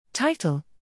Title: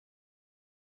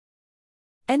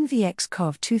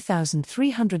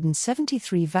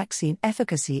 NVX-CoV2373 Vaccine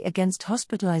Efficacy Against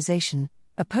Hospitalization,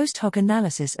 a post-hoc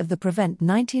analysis of the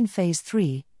PREVENT-19 Phase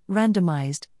 3,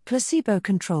 randomized,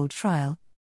 placebo-controlled trial.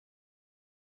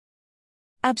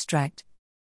 Abstract: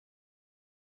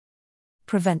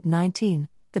 PREVENT-19,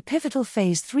 the pivotal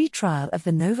Phase 3 trial of the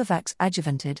Novavax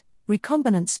adjuvanted,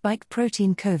 recombinant spike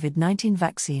protein COVID-19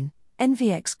 vaccine,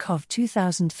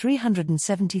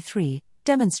 NVX-CoV2373,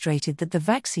 demonstrated that the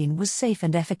vaccine was safe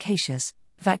and efficacious,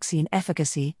 vaccine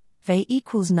efficacy, VE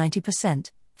equals 90%,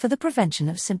 for the prevention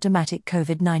of symptomatic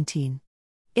COVID-19.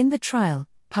 In the trial,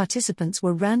 participants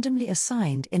were randomly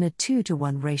assigned in a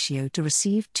 2-to-1 ratio to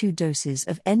receive 2 doses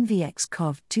of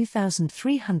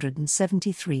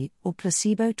NVX-CoV2373 or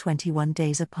placebo 21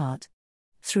 days apart.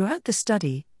 Throughout the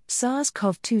study,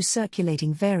 SARS-CoV-2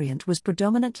 circulating variant was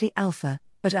predominantly alpha,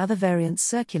 but other variants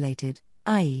circulated,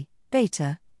 i.e.,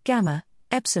 beta, gamma,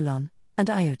 epsilon, and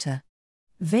iota.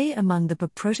 VE among the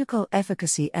per-protocol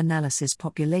efficacy analysis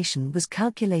population was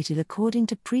calculated according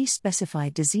to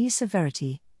pre-specified disease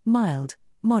severity, mild,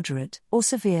 moderate, or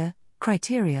severe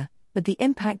criteria, but the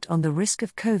impact on the risk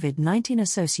of COVID-19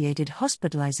 associated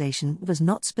hospitalization was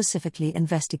not specifically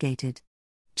investigated.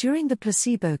 During the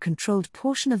placebo-controlled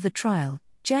portion of the trial,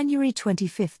 January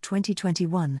 25,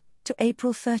 2021, to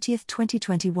April 30,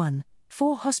 2021,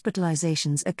 4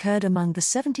 hospitalizations occurred among the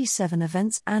 77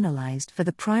 events analyzed for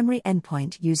the primary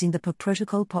endpoint using the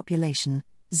per-protocol population,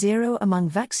 0 among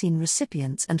vaccine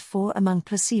recipients and 4 among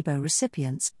placebo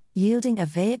recipients, yielding a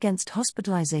VE against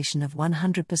hospitalization of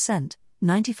 100%,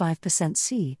 95%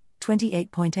 C,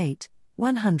 28.8,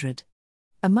 100.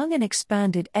 Among an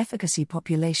expanded efficacy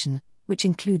population, which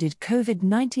included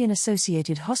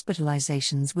COVID-19-associated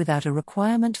hospitalizations without a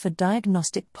requirement for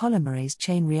diagnostic polymerase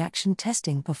chain reaction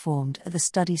testing performed at the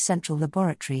study central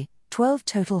laboratory, 12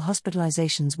 total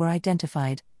hospitalizations were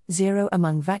identified, 0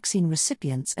 among vaccine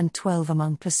recipients and 12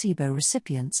 among placebo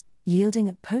recipients, yielding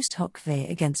a post-hoc VE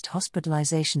against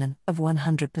hospitalization of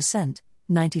 100%,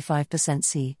 95%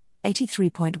 C,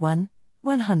 83.1,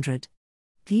 100.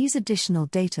 These additional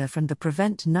data from the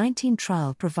PREVENT-19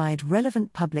 trial provide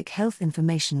relevant public health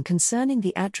information concerning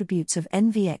the attributes of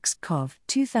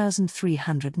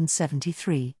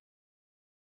NVX-CoV2373.